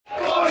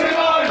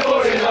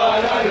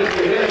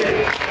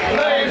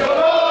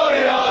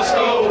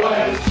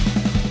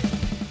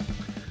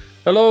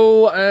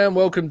Hello and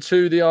welcome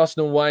to the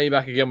Arsenal Way.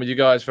 Back again with you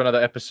guys for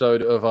another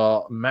episode of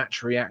our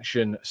match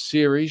reaction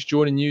series.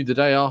 Joining you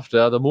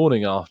the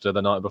morning after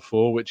the night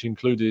before, which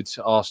included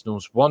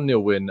Arsenal's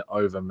 1-0 win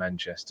over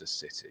Manchester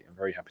City. I'm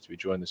very happy to be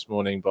joined this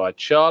morning by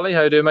Charlie.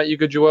 How you doing, mate? You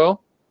good,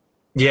 Joel?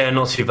 Yeah,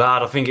 not too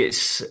bad. I think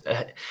it's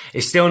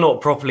still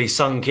not properly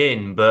sunk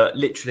in, but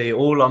literally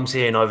all I'm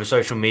seeing over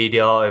social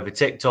media, over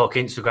TikTok,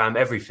 Instagram,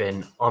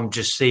 everything, I'm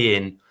just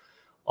seeing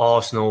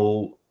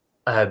Arsenal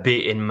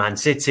beating Man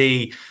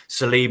City,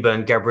 Saliba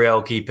and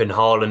Gabriel keeping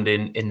Haaland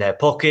in their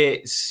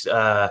pockets.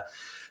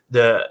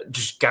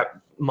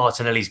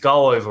 Martinelli's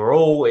goal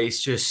overall.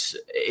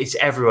 It's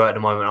everywhere at the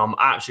moment. I'm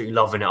absolutely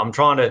loving it. I'm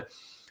trying to.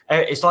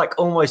 It's like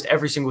almost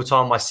every single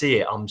time I see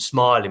it, I'm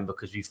smiling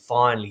because we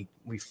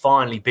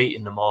finally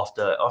beaten them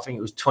after, I think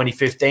it was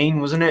 2015,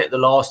 wasn't it? The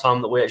last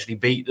time that we actually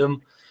beat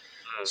them.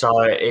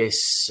 So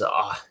it's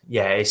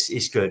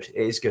good.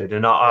 It is good.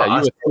 And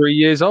you were 3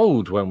 years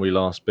old when we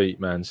last beat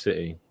Man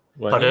City.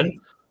 Pardon?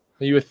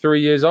 You were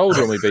 3 years old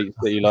when we beat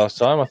City last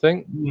time, I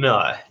think.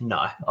 No.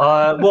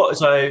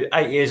 So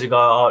 8 years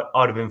ago,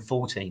 I'd have been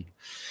 14.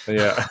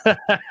 Yeah.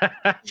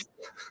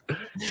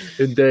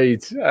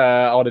 Indeed,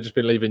 I would have just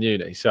been leaving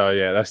uni. So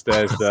yeah, there's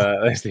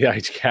the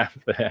age gap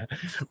there.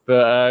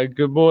 But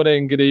good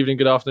morning, good evening,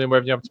 good afternoon,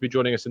 wherever you happen to be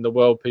joining us in the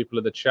world. People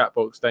in the chat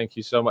box, thank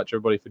you so much,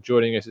 everybody, for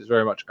joining us. It's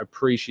very much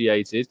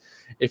appreciated.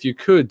 If you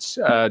could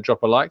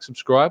drop a like,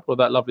 subscribe, all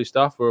that lovely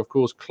stuff. We're of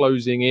course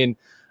closing in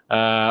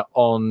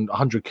on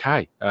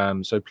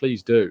 100k. So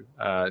please do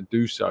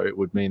so. It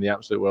would mean the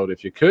absolute world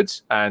if you could.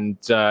 And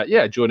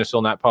join us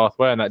on that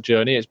pathway and that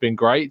journey. It's been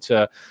great.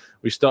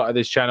 We started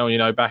this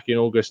channel, back in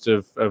August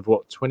of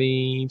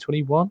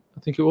 2021, I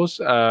think it was.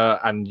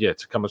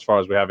 To come as far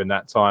as we have in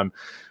that time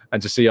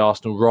and to see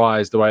Arsenal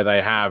rise the way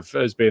they have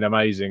has been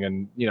amazing.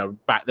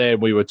 And, back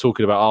then we were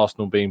talking about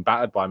Arsenal being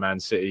battered by Man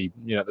City,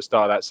 at the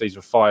start of that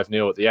season,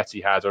 5-0 at the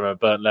Etihad. I remember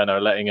Bernd Leno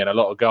letting in a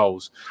lot of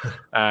goals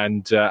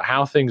and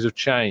how things have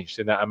changed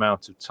in that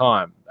amount of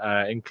time,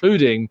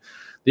 including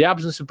the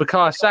absence of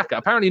Bukayo Saka,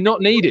 apparently not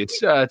needed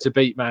to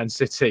beat Man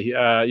City.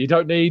 You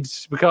don't need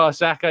Bukayo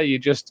Saka, you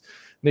just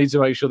need to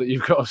make sure that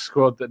you've got a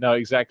squad that know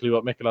exactly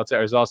what Mikel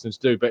Arteta is asking them to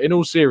do. But in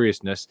all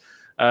seriousness,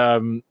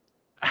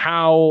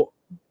 how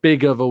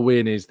big of a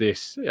win is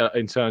this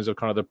in terms of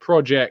kind of the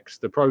projects,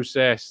 the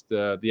process,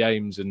 the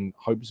aims and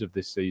hopes of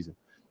this season?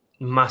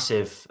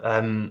 Massive.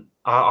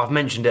 I've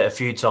mentioned it a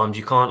few times.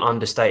 You can't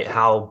understate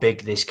how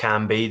big this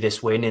can be,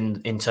 this win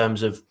in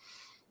terms of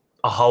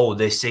a whole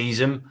this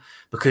season.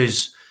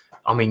 Because,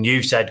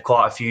 you've said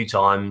quite a few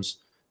times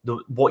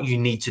what you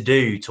need to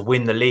do to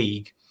win the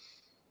league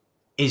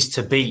is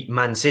to beat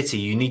Man City.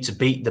 You need to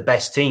beat the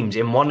best teams.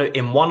 In one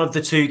of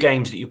the two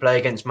games that you play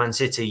against Man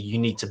City, you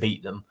need to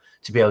beat them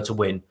to be able to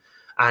win.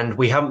 And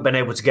we haven't been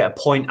able to get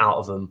a point out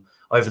of them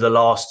over the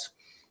last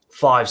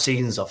 5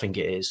 seasons, I think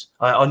it is.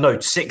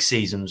 6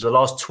 seasons. The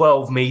last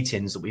 12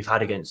 meetings that we've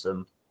had against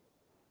them,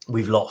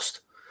 we've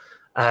lost.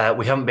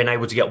 We haven't been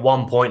able to get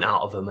 1 point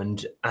out of them.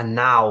 And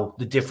now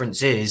the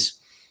difference is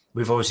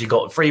we've obviously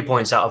got 3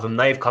 points out of them.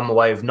 They've come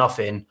away with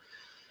nothing.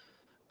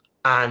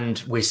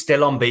 And we're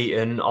still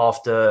unbeaten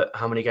after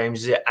how many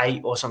games is it?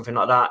 8 or something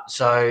like that.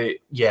 So,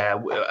 yeah,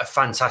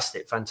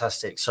 fantastic.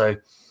 So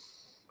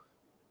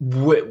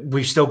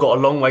we've still got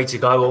a long way to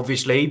go,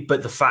 obviously.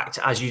 But the fact,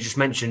 as you just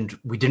mentioned,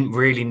 we didn't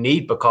really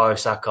need Bukayo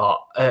Saka.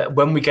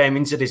 When we came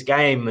into this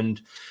game, and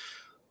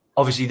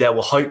obviously there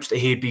were hopes that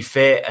he'd be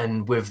fit.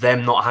 And with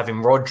them not having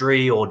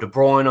Rodri or De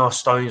Bruyne,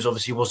 Stones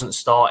obviously wasn't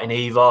starting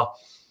either.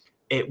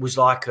 It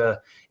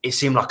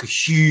seemed like a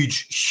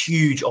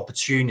huge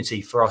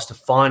opportunity for us to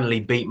finally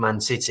beat Man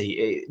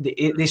City.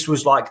 This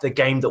was like the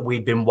game that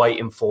we'd been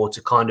waiting for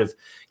to kind of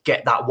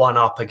get that one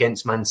up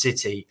against Man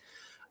City.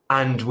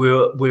 And we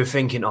were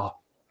thinking,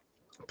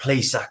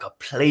 please, Saka,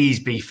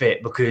 please be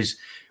fit, because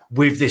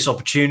with this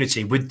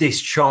opportunity, with this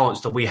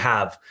chance that we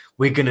have,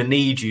 we're going to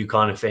need you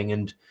kind of thing.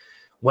 And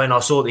when I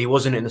saw that he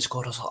wasn't in the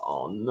squad, I was like,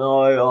 oh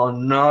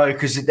no,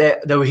 because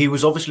though he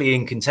was obviously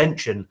in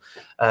contention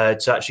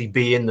to actually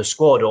be in the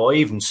squad or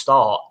even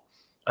start.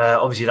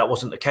 Obviously, that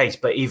wasn't the case,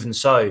 but even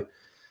so,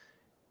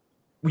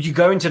 when you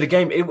go into the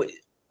game,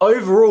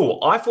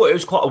 overall, I thought it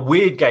was quite a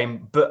weird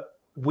game, but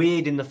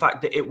weird in the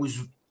fact that it was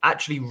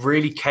actually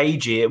really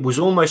cagey. It was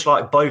almost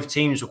like both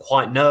teams were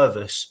quite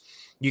nervous.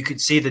 You could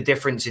see the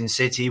difference in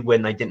City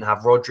when they didn't have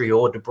Rodri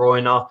or De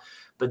Bruyne,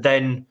 but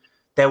then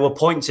there were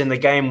points in the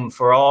game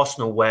for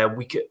Arsenal where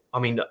we could,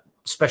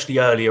 especially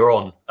early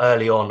on,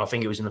 I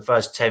think it was in the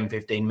first 10,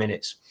 15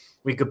 minutes,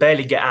 we could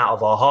barely get out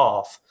of our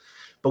half.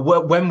 But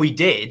when we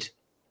did,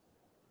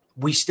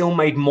 we still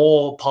made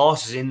more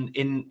passes in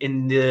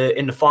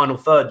the final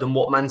third than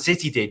what Man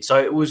City did. So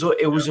it was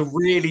a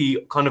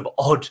really kind of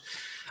odd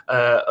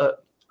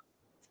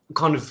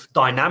kind of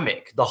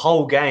dynamic the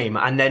whole game.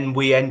 And then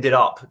we ended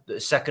up, the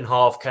second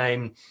half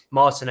came,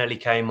 Martinelli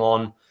came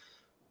on.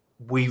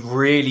 We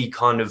really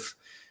kind of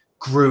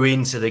grew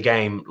into the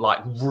game,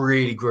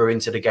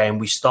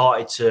 We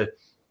started to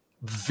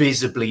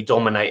visibly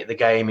dominate the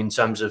game in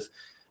terms of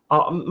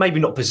maybe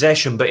not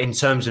possession, but in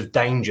terms of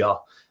danger.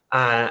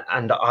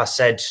 And I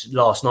said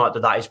last night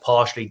that is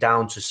partially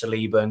down to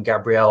Saliba and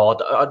Gabriel.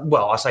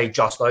 Well, I say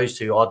just those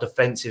two. Our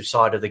defensive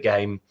side of the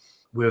game,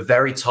 we were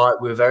very tight.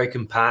 We were very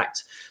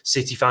compact.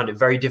 City found it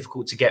very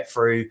difficult to get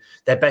through.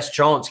 Their best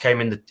chance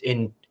came in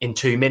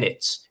 2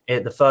 minutes,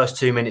 in the first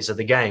 2 minutes of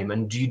the game,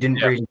 and you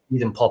didn't really see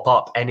them pop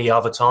up any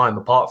other time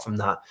apart from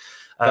that.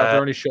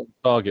 They're only shot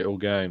the target all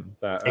game.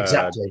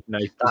 Exactly.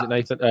 Was it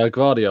Nathan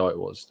Guardiola? It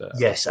was.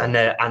 Yes, and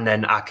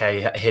then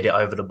Ake hit it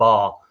over the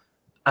bar.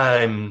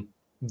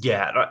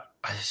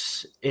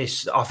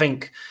 It's. I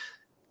think,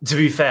 to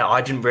be fair,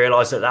 I didn't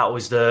realise that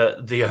was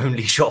the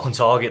only shot on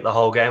target the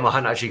whole game. I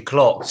hadn't actually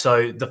clocked.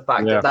 So the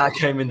fact that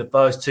came in the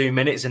first 2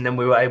 minutes, and then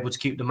we were able to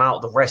keep them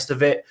out the rest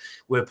of it,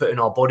 we were putting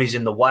our bodies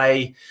in the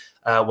way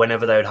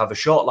whenever they would have a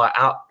shot.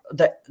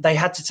 They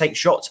had to take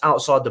shots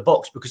outside the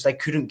box because they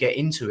couldn't get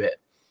into it.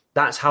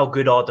 That's how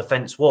good our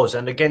defence was.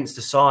 And against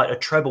a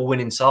treble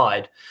winning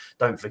side,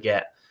 don't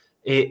forget,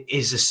 it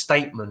is a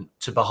statement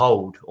to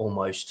behold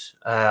almost.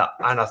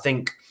 And I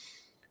think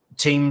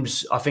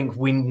teams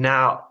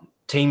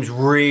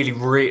really,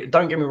 really,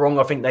 don't get me wrong,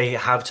 I think they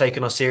have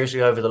taken us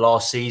seriously over the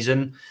last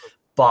season,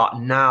 but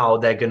now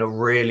they're going to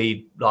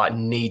really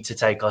need to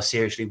take us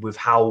seriously with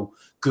how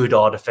good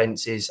our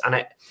defence is.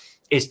 And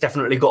it's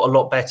definitely got a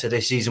lot better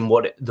this season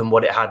than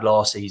what it had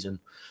last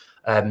season.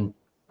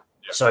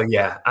 So,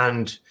 yeah,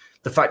 and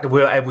the fact that we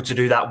were able to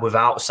do that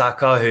without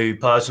Saka, who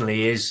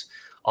personally is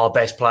our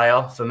best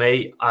player for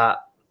me,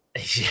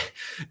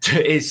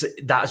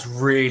 that's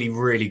really,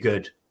 really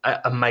good.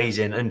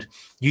 Amazing. And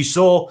you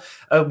saw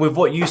with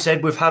what you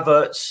said with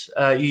Havertz,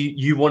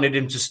 you wanted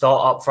him to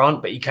start up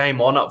front, but he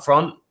came on up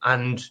front,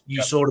 and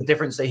you saw the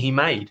difference that he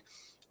made.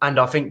 And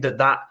I think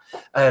that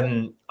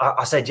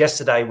I said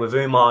yesterday with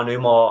Umar, and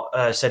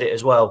Umar said it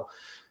as well,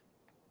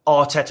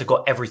 Arteta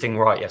got everything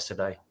right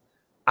yesterday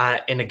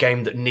in a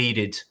game that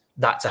needed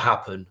that to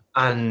happen.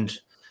 And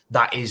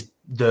that is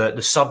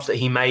the subs that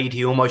he made.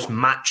 He almost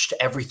matched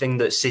everything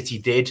that City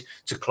did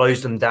to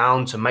close them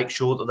down, to make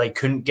sure that they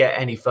couldn't get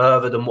any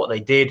further than what they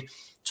did.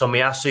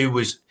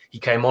 Tomiyasu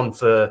came on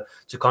to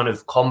kind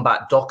of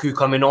combat Doku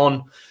coming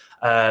on.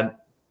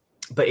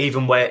 But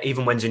even when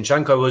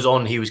Zinchenko was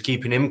on, he was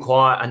keeping him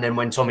quiet. And then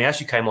when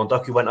Tomiyasu came on,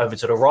 Doku went over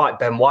to the right.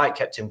 Ben White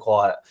kept him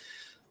quiet.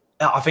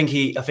 I think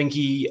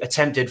he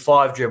attempted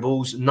 5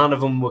 dribbles. None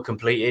of them were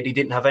completed. He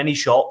didn't have any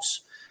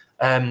shots.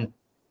 And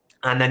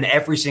then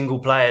every single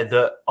player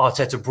that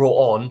Arteta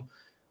brought on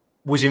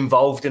was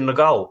involved in the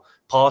goal.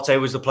 Partey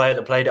was the player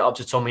that played it up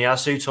to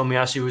Tomiyasu.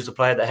 Tomiyasu was the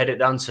player that headed it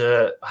down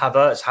to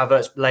Havertz.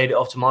 Havertz laid it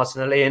off to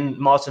Martinelli, and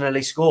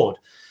Martinelli scored.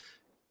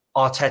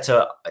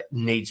 Arteta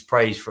needs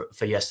praise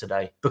for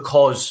yesterday,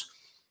 because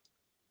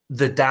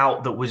the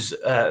doubt that was,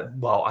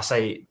 I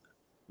say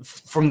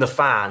from the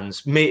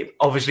fans, me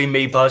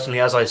personally,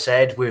 as I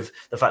said, with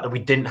the fact that we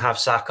didn't have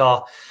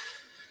Saka,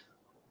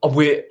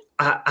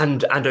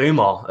 and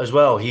Umar as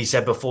well. He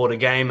said before the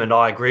game, and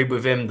I agreed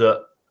with him,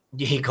 that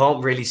he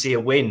can't really see a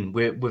win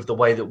with the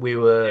way that we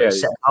were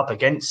set up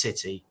against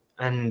City,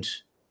 and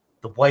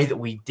the way that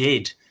we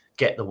did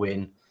get the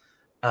win.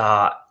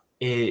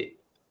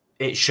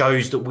 It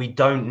shows that we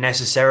don't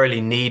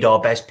necessarily need our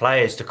best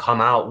players to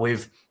come out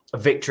with a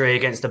victory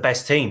against the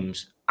best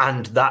teams,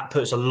 and that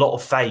puts a lot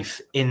of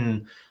faith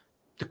in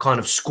the kind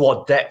of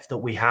squad depth that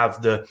we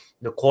have, the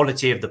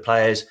quality of the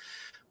players.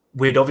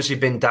 We'd obviously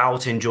been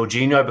doubting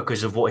Jorginho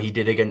because of what he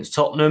did against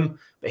Tottenham,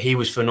 but he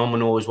was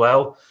phenomenal as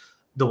well.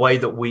 The way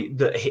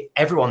that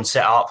everyone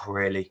set up,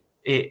 really,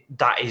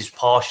 that is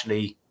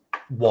partially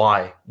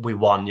why we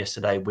won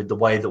yesterday, with the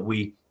way that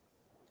we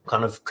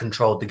kind of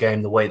controlled the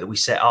game, the way that we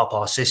set up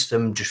our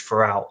system just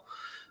throughout.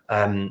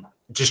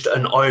 Just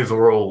an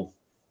overall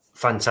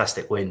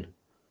fantastic win.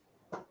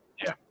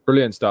 Yeah,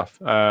 brilliant stuff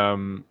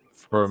from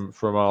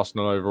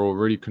Arsenal overall.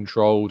 Really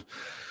controlled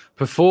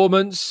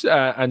performance,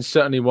 and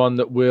certainly one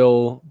that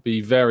will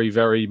be very,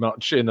 very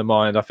much in the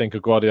mind, I think,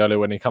 of Guardiola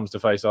when he comes to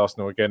face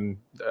Arsenal again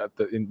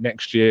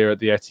next year at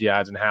the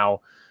Etihad, and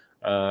how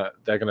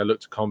they're going to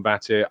look to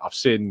combat it. I've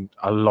seen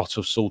a lot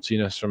of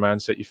saltiness from Man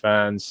City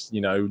fans.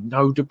 No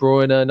De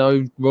Bruyne,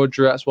 no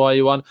Rodri, that's why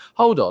you won.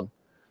 Hold on.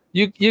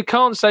 You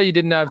can't say you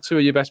didn't have 2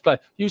 of your best players.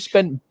 You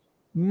spent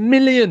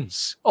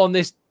millions on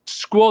this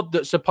squad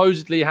that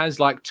supposedly has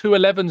 2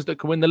 11s that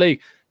can win the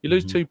league. You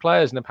lose 2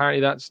 players, and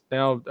apparently that's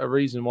now a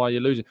reason why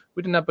you're losing.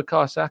 We didn't have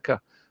Bukayo Saka.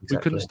 Exactly.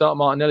 We couldn't start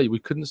Martinelli. We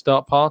couldn't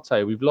start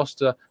Partey. We've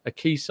lost a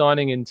key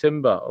signing in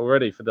Timber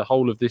already for the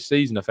whole of this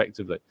season,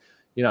 effectively.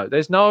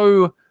 There's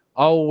no,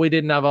 we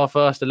didn't have our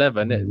first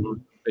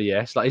 11.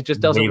 Yes, it just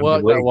doesn't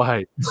work that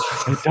way.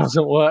 It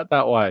doesn't work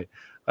that way,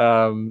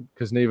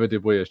 because neither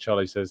did we, as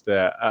Charlie says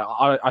there.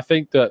 I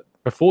think that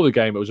before the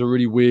game, it was a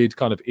really weird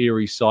kind of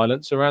eerie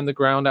silence around the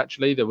ground,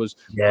 actually. There was,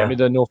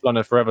 the North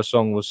London Forever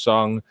song was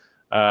sung.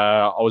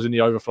 I was in the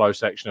overflow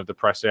section of the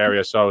press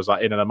area, so I was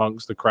in and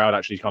amongst the crowd,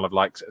 actually kind of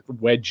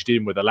wedged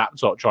in with a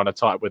laptop, trying to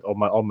type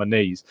on my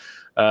knees.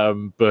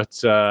 But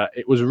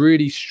it was a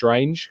really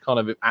strange kind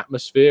of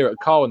atmosphere.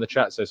 Carl in the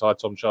chat says, "Hi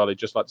Tom, Charlie.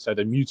 Just like to say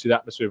the muted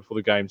atmosphere before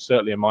the game,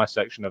 certainly in my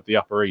section of the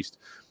Upper East,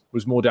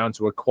 was more down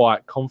to a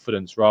quiet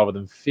confidence rather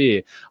than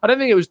fear. I don't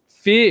think it was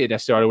fear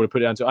necessarily I would have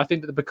put it down to. I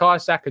think that the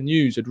Bukayo Saka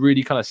news had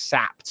really kind of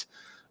sapped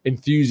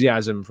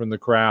enthusiasm from the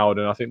crowd,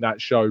 and I think that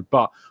showed.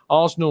 But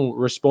Arsenal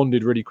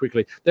responded really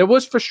quickly. There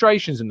was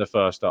frustrations in the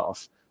first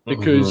half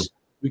because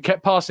we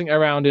kept passing it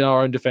around in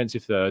our own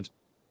defensive third.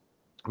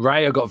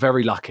 Raya got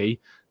very lucky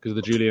because of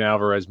the Julian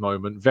Alvarez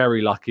moment.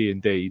 Very lucky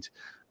indeed.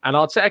 And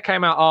Arteta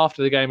came out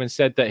after the game and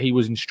said that he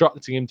was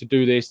instructing him to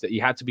do this, that he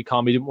had to be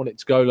calm. He didn't want it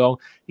to go long.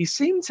 He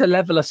seemed to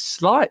level a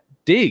slight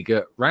dig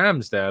at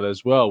Ramsdale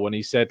as well when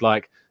he said,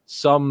 like,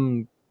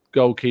 some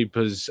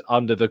goalkeepers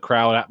under the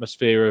crowd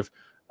atmosphere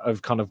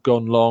have kind of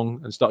gone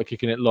long and started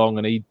kicking it long,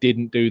 and he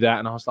didn't do that.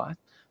 And I was like,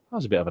 that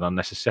was a bit of an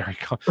unnecessary.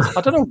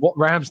 I don't know what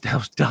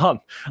Ramsdale's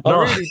done. I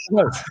really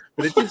don't.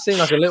 But it did seem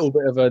like a little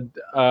bit of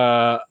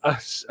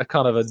a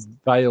kind of a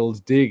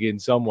veiled dig in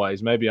some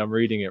ways. Maybe I'm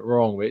reading it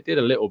wrong, but it did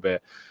a little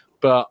bit.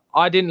 But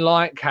I didn't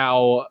like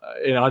how,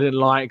 I didn't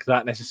like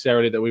that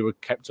necessarily that we were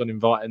kept on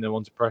inviting them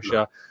onto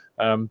pressure.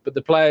 But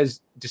the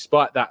players,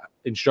 despite that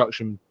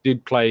instruction,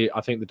 did play.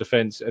 I think the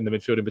defence and the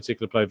midfield in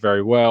particular played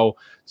very well.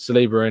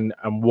 Saliba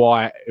and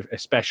White,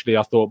 especially,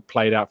 I thought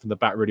played out from the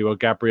back really well.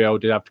 Gabriel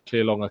did have to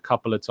clear long a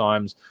couple of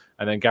times,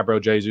 and then Gabriel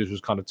Jesus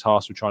was kind of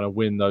tasked with trying to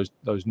win those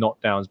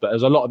knockdowns. But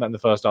there's a lot of that in the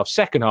first half.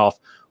 Second half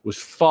was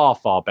far,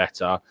 far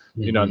better,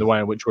 in the way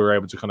in which we were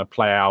able to kind of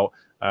play out.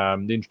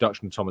 The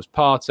introduction of Thomas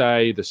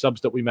Partey, the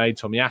subs that we made,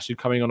 Tomiyasu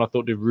coming on, I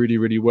thought did really,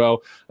 really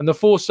well. And the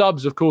 4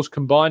 subs, of course,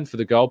 combined for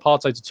the goal.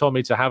 Partey to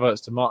Tommy to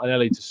Havertz to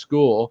Martinelli to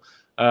score.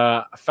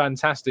 A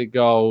fantastic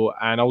goal.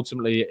 And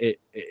ultimately,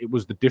 it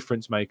was the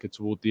difference maker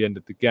toward the end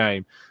of the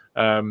game.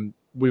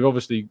 We've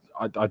obviously,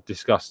 I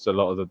discussed a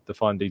lot of the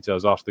fine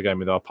details after the game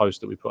with our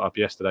post that we put up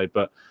yesterday.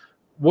 But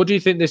what do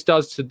you think this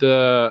does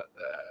to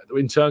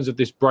in terms of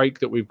this break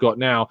that we've got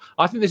now?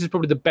 I think this is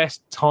probably the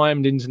best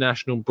timed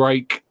international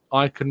break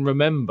I can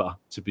remember,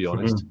 to be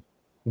honest.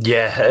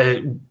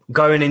 Yeah,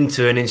 going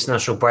into an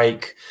international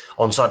break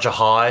on such a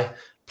high,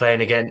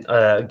 playing again,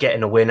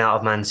 getting a win out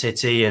of Man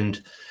City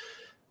and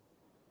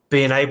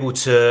being able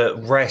to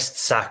rest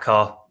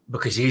Saka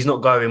because he's not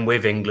going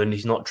with England,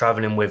 he's not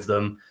travelling with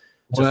them.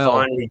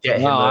 Finally get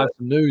him. I have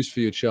some news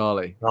for you,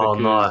 Charlie. Oh,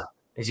 no.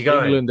 Is he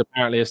going? England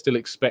apparently are still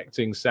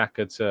expecting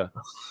Saka to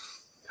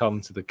come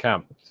to the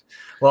camp.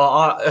 Well,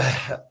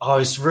 I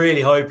was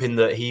really hoping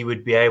that he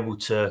would be able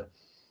to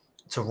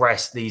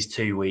rest these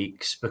 2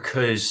 weeks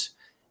because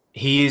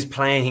he is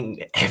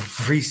playing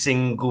every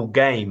single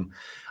game.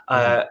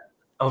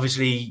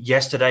 Obviously,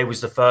 yesterday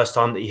was the first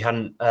time that he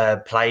hadn't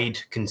played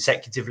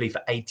consecutively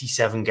for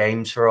 87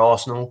 games for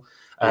Arsenal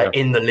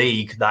in the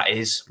league, that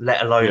is,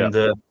 let alone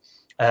the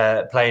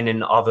playing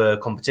in other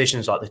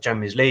competitions like the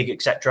Champions League,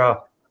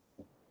 etc.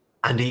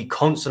 And he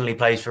constantly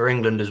plays for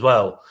England as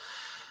well.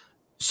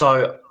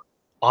 So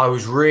I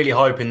was really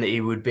hoping that he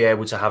would be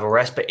able to have a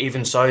rest, but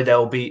even so,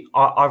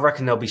 I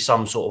reckon there'll be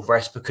some sort of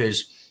rest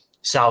because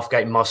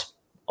Southgate must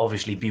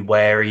obviously be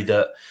wary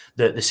that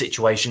the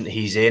situation that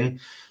he's in.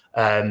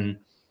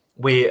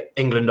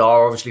 England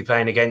are obviously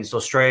playing against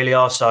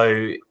Australia,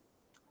 so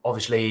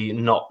obviously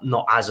not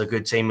as a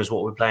good team as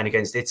what we're playing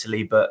against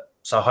Italy, but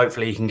so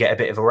hopefully he can get a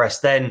bit of a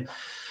rest then.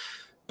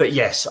 But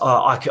yes,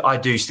 I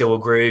do still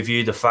agree with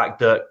you. The fact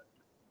that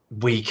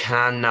we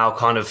can now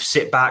kind of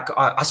sit back.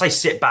 I say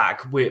sit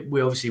back. We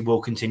obviously will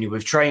continue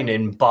with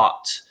training,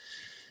 but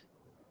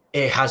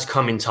it has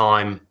come in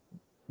time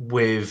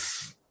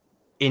with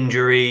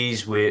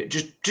injuries, with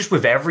just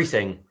with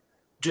everything,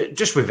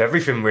 just with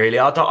everything. Really,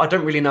 I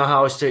don't really know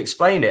how else to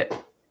explain it.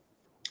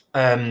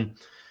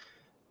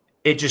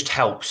 It just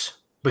helps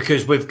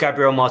because with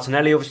Gabriel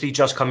Martinelli obviously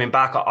just coming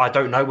back, I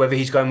don't know whether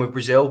he's going with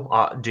Brazil.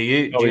 Do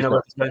you? Do you know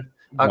where he's going?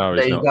 No,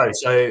 there you go.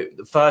 So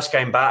the first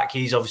game back,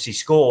 he's obviously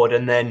scored,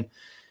 and then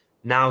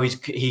now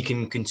he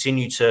can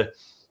continue to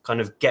kind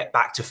of get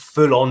back to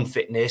full on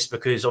fitness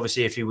because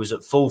obviously if he was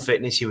at full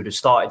fitness, he would have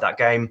started that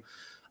game.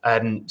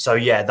 So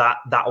yeah,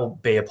 that will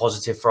be a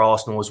positive for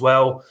Arsenal as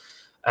well.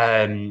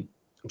 Do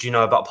you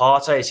know about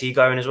Partey? Is he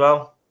going as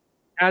well?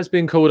 Has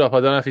been called up. I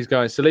don't know if he's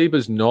going.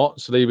 Saliba's not.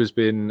 Saliba's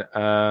been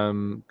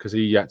because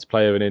he had to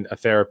play with a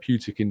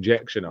therapeutic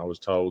injection, I was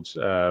told.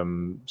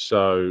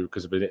 So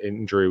because of an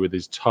injury with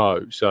his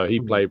toe, so he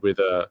played with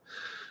an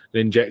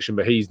injection,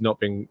 but he's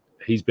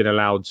been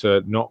allowed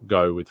to not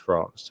go with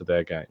France to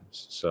their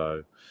games.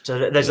 So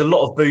there's a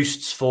lot of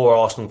boosts for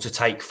Arsenal to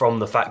take from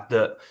the fact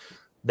that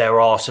there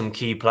are some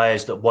key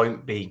players that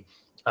won't be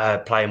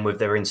playing with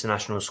their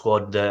international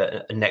squad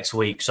next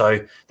week. So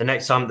the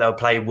next time they'll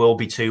play will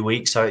be 2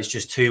 weeks. So it's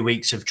just 2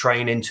 weeks of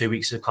training, 2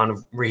 weeks of kind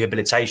of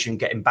rehabilitation,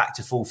 getting back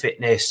to full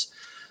fitness.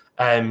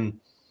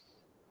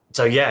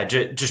 So yeah,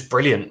 just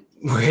brilliant.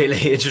 Really,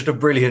 it's just a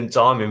brilliant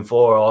timing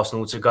for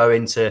Arsenal to go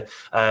into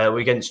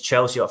against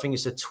Chelsea. I think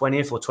it's the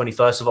 20th or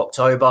 21st of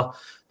October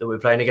that we're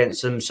playing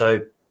against them.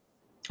 So,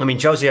 I mean,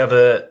 Chelsea have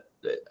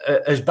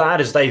as bad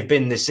as they've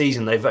been this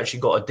season, they've actually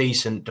got a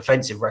decent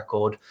defensive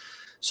record.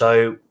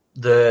 So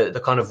the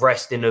kind of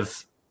resting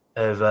of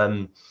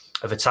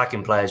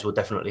attacking players will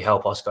definitely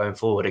help us going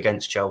forward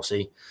against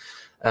Chelsea.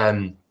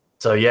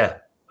 So yeah,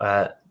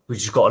 we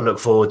just got to look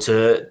forward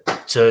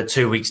to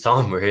 2 weeks'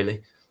 time,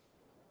 really.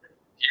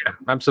 Yeah,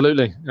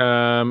 absolutely.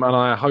 And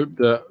I hope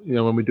that,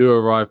 when we do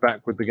arrive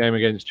back with the game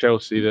against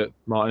Chelsea, that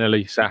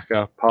Martinelli,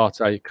 Saka,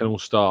 Partey can all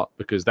start,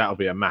 because that'll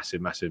be a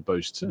massive, massive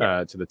boost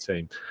to the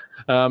team.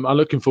 I'm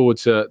looking forward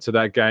to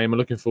that game. I'm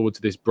looking forward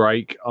to this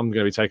break. I'm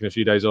going to be taking a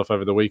few days off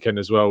over the weekend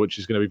as well, which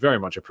is going to be very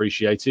much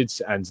appreciated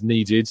and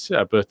needed.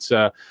 But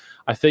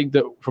I think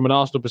that from an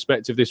Arsenal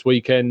perspective this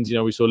weekend,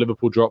 we saw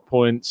Liverpool drop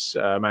points,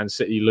 Man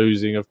City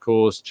losing, of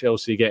course,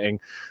 Chelsea getting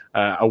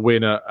a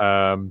win at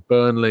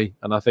Burnley.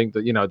 And I think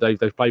that,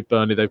 they've played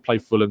Burnley, they've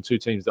played Fulham, two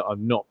teams that have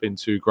not been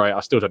too great. I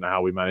still don't know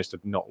how we managed to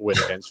not win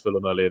against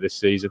Fulham earlier this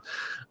season.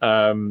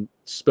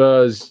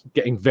 Spurs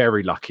getting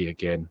very lucky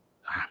again,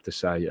 I have to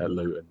say, at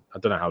Luton. I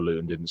don't know how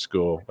Luton didn't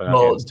score.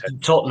 Well,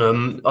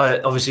 Tottenham,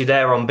 obviously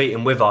they're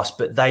unbeaten with us,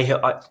 but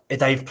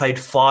they've played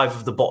 5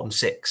 of the bottom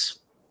 6.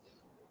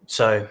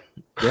 So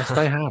yes,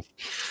 they have.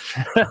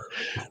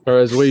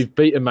 Whereas we've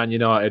beaten Man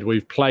United,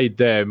 we've played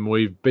them,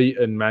 we've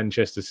beaten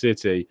Manchester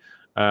City.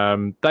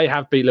 They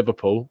have beat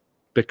Liverpool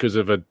because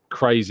of a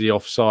crazy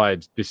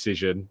offside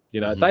decision.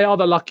 They are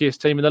the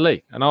luckiest team in the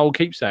league, and I'll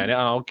keep saying it,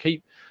 and I'll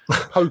keep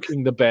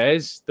poking the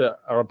Bears that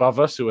are above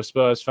us, who are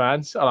Spurs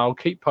fans, and I'll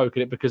keep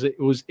poking it because it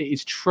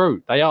is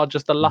true. They are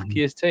just the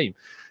luckiest team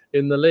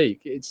in the league.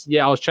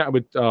 I was chatting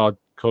with our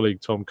colleague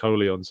Tom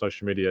Coley on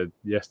social media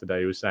yesterday.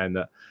 He was saying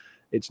that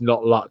it's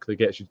not luck that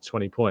gets you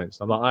 20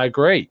 points. I'm like, I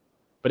agree,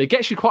 but it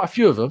gets you quite a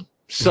few of them.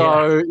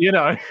 So,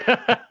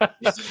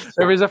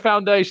 there is a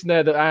foundation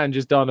there that Ange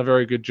has done a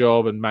very good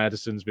job, and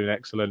Maddison's been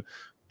excellent,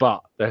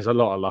 but there's a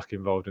lot of luck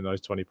involved in those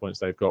 20 points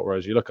they've got.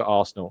 Whereas you look at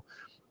Arsenal,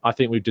 I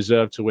think we've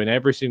deserved to win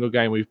every single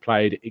game we've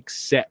played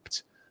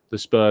except the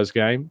Spurs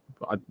game.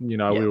 We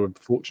were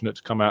fortunate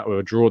to come out with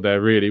a draw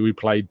there, really. We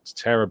played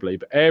terribly,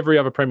 but every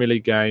other Premier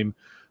League game,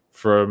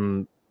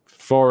 from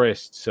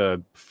Forest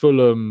to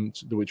Fulham,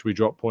 which we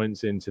dropped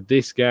points into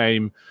this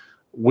game,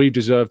 we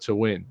deserve to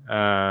win.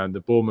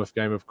 The Bournemouth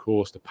game, of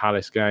course, the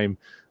Palace game,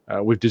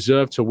 we've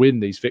deserved to win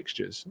these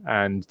fixtures,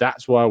 and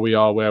that's why we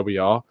are where we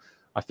are.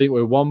 I think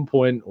we're 1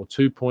 point or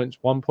 2 points,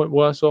 1 point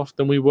worse off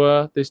than we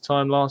were this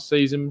time last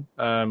season.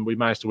 We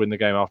managed to win the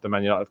game after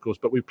Man United, of course,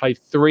 but we played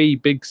 3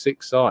 Big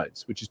Six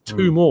sides, which is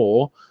 2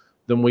 more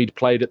than we'd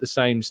played at the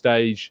same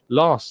stage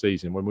last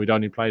season when we'd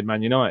only played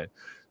Man United.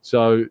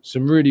 So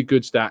some really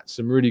good stats,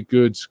 some really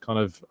good kind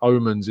of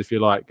omens, if you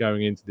like,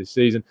 going into this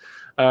season.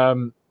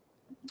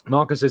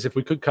 Marcus says if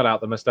we could cut out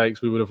the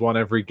mistakes, we would have won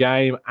every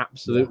game.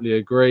 Absolutely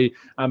agree.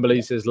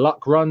 Amberly says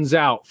luck runs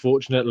out.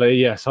 Fortunately,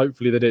 yes,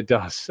 hopefully that it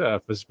does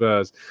for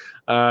Spurs.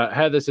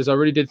 Heather says, I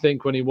really did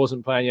think when he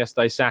wasn't playing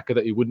yesterday, Saka,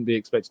 that he wouldn't be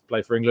expected to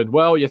play for England.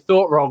 Well, you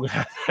thought wrong.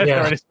 And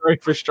it's very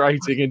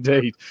frustrating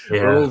indeed.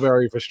 Yeah. We're all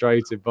very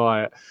frustrated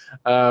by it.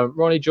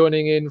 Ronnie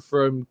joining in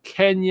from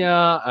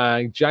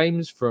Kenya.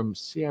 James from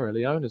Sierra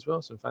Leone as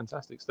well. Some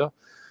fantastic stuff.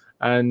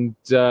 And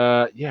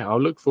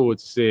I'll look forward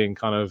to seeing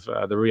kind of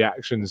the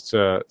reactions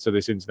to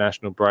this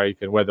international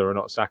break and whether or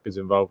not Saka's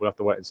involved. We'll have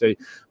to wait and see.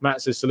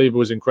 Matt says Saliba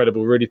was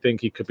incredible. Really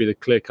think he could be the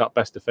clear-cut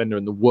best defender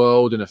in the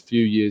world in a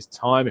few years'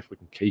 time if we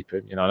can keep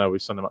him. I know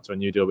we've signed him up to a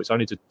new deal, but it's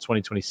only to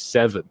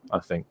 2027, I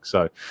think.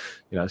 So,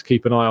 let's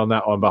keep an eye on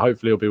that one. But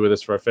hopefully he'll be with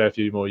us for a fair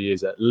few more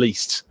years at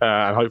least.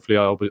 And hopefully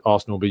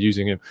Arsenal will be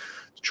using him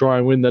to try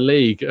and win the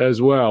league as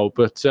well.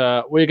 But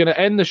we're going to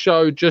end the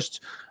show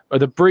just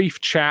with a brief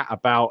chat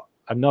about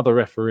another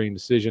refereeing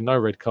decision. No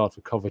red card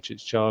for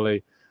Kovacic,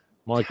 Charlie.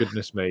 My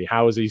goodness me,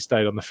 how has he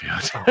stayed on the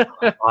field?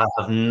 I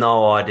have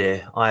no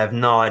idea.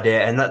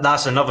 And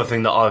that's another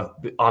thing that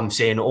I'm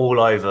seeing all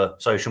over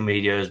social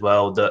media as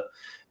well, that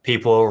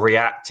people are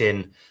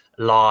reacting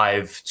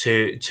live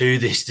to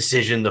this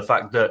decision. The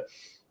fact that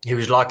he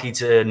was lucky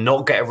to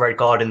not get a red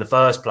card in the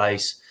first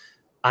place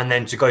and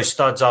then to go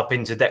studs up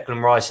into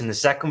Declan Rice in the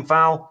second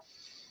foul.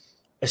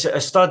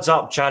 A studs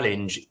up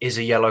challenge is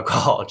a yellow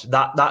card.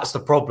 That's the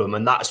problem,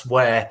 and that's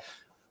where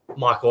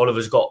Michael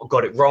Oliver's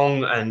got it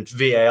wrong, and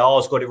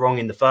VAR's got it wrong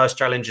in the first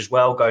challenge as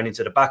well, going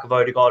into the back of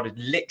Odegaard. He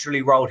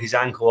literally rolled his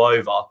ankle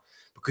over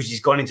because he's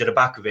gone into the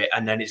back of it,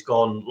 and then it's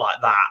gone like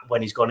that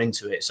when he's gone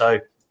into it. So,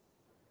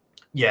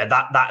 yeah,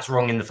 that's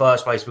wrong in the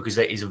first place because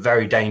it is a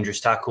very dangerous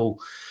tackle,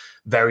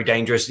 very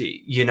dangerous.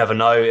 You never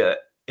know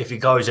if he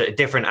goes at a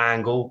different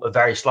angle, a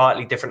very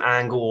slightly different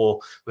angle, or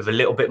with a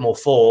little bit more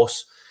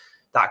force.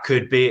 That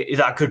could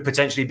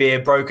potentially be a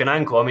broken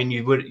ankle. I mean,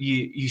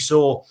 you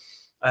saw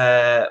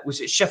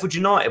was it Sheffield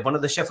United? One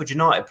of the Sheffield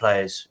United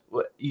players.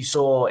 You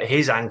saw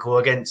his ankle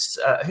against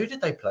who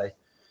did they play?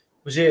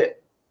 Was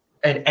it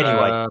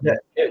anyway?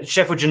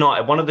 Sheffield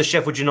United. One of the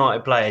Sheffield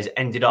United players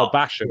ended up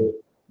Basham,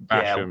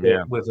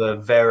 with a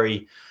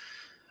very.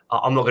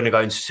 I'm not going to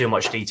go into too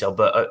much detail,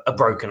 but a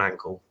broken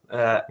ankle.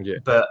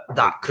 But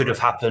that could have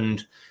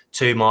happened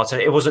to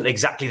Martin. It wasn't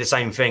exactly the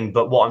same thing,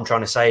 but what I'm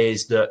trying to say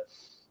is that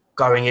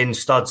going in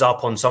studs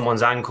up on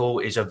someone's ankle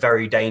is a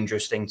very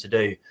dangerous thing to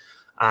do.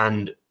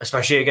 And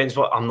especially against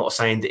I'm not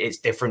saying that it's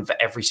different for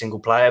every single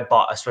player,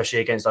 but especially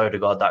against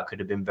Odegaard, that could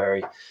have been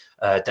very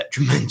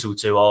detrimental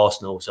to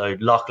Arsenal. So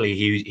luckily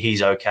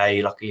he's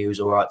okay. Luckily he was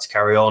all right to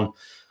carry on.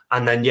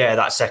 And then,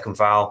 that second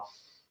foul,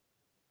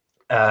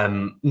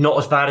 not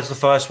as bad as the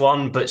first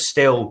one, but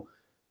still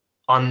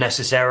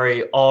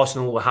unnecessary.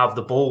 Arsenal will have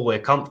the ball. We're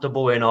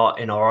comfortable in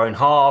our own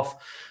half.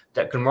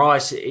 Declan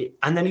Rice,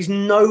 and then he's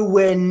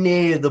nowhere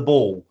near the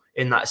ball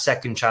in that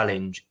second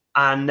challenge,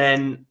 and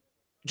then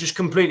just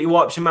completely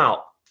wipes him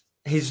out.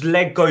 His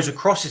leg goes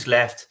across his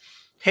left,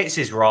 hits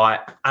his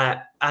right,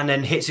 and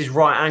then hits his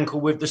right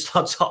ankle with the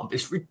studs up.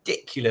 It's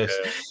ridiculous.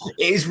 Yeah.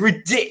 It is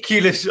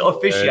ridiculous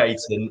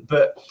officiating. Yeah.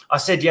 But I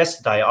said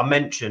yesterday, I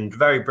mentioned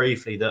very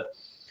briefly that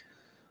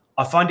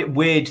I find it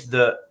weird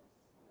that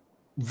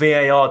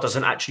VAR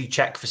doesn't actually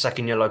check for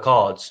second yellow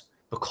cards,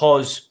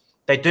 because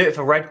they do it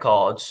for red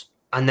cards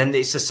and then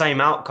it's the same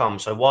outcome.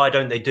 So why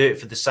don't they do it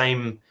for the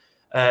same,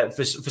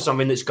 for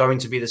something that's going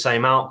to be the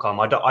same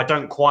outcome? I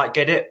don't quite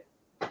get it.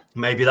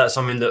 Maybe that's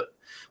something that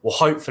will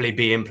hopefully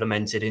be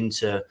implemented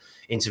into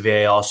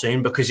VAR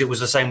soon, because it was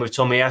the same with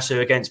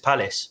Tomiyasu against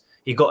Palace.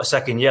 He got a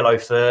second yellow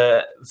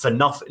for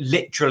nothing,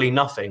 literally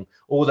nothing.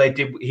 All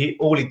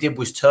he did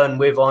was turn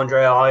with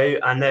Andre Ayew,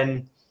 and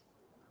then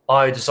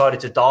Ayew decided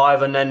to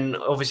dive, and then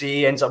obviously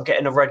he ends up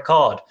getting a red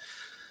card.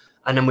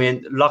 And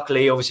then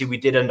luckily, obviously, we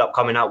did end up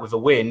coming out with a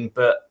win,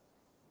 but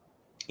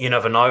you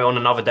never know. On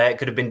another day, it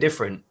could have been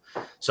different.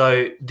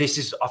 So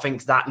I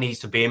think that needs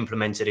to be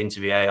implemented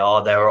into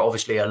VAR. There are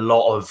obviously a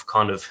lot of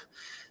kind of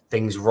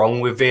things wrong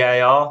with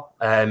VAR.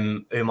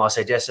 Umar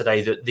said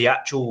yesterday that the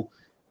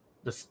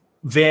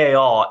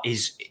VAR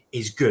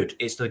is good.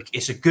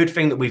 It's a good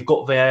thing that we've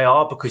got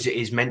VAR, because it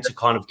is meant to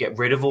kind of get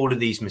rid of all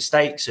of these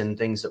mistakes and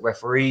things that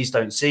referees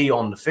don't see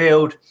on the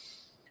field.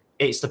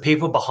 It's the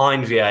people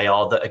behind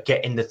VAR that are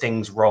getting the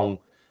things wrong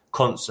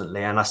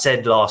constantly. And I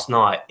said last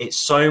night, it's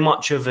so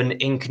much of an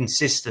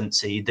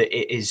inconsistency that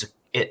it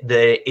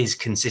is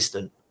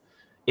consistent.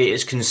 It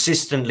is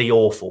consistently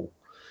awful.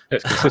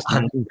 It's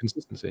consistent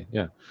inconsistency.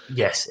 Yeah.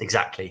 Yes,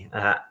 exactly.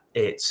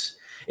 It's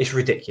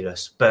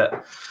ridiculous.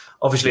 But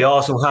obviously,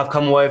 Arsenal have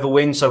come away with a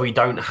win, so we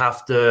don't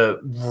have to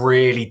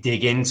really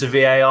dig into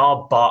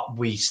VAR, but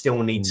we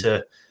still need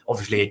to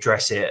obviously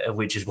address it,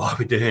 which is why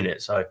we're doing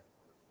it. So,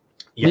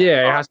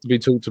 yeah, it has to be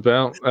talked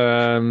about.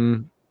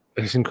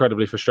 It's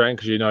incredibly frustrating,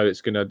 because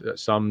it's going to, at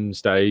some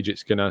stage,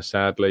 it's going to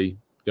sadly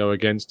go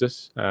against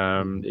us.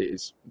 And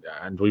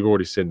we've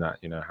already seen that,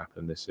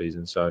 happen this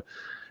season. So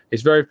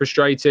it's very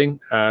frustrating.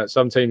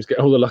 Some teams get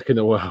all the luck in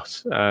the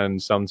world, and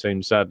some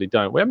teams sadly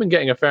don't. We haven't been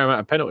getting a fair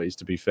amount of penalties,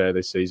 to be fair,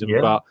 this season.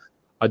 Yeah. But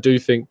I do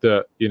think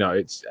that,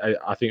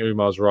 I think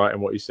Umar's right in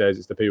what he says.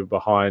 It's the people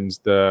behind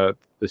the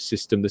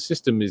system. The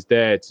system is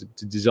there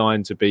to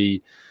design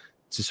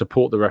to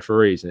support the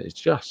referees, and it's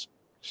just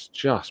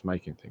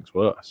making things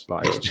worse.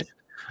 Like,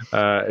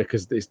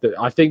 because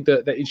I think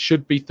that it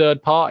should be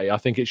third party. I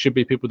think it should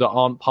be people that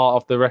aren't part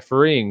of the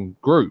refereeing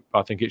group.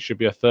 I think it should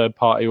be a third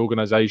party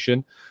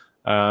organisation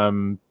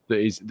that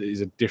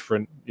is a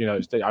different.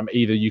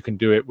 Either you can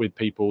do it with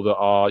people that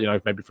are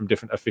maybe from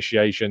different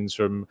officiations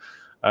from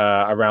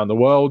around the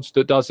world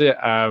that does it.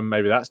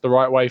 Maybe that's the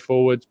right way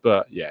forward.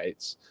 But yeah,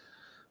 it's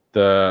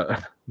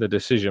the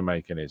decision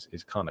making is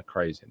kind of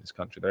crazy in this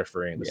country. The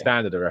refereeing, the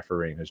standard of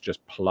refereeing has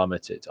just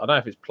plummeted. I don't know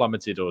if it's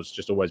plummeted or it's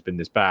just always been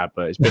this bad,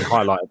 but it's been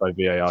highlighted by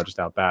VAR just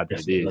how bad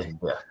it is. And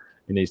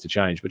it needs to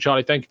change. But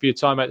Charlie, thank you for your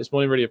time, mate, this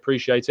morning. Really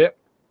appreciate it.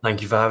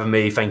 Thank you for having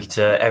me. Thank you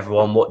to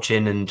everyone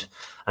watching and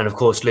of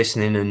course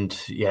listening. And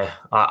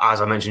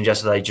as I mentioned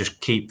yesterday, just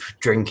keep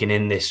drinking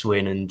in this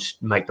win and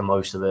make the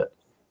most of it.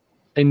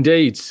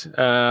 Indeed.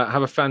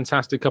 Have a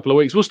fantastic couple of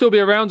weeks. We'll still be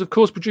around, of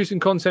course, producing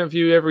content for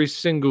you every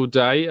single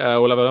day.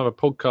 We'll have another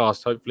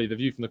podcast, hopefully, The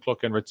View from the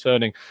Clock End,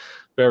 returning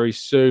very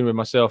soon with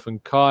myself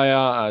and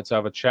Kaya to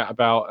have a chat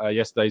about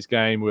yesterday's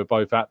game. We're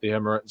both at the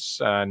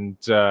Emirates, and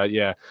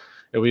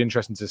it'll be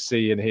interesting to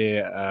see and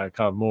hear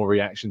kind of more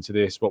reaction to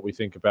this, what we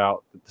think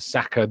about the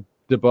Saka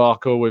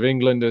debacle with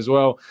England as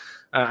well,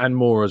 and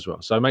more as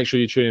well. So make sure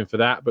you tune in for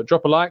that. But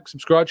drop a like,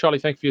 subscribe. Charlie,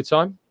 thank you for your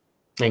time.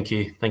 Thank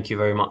you. Thank you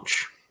very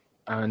much.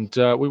 And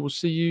we will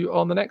see you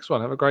on the next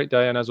one. Have a great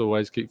day. And as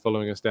always, keep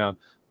following us down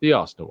the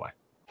Arsenal way.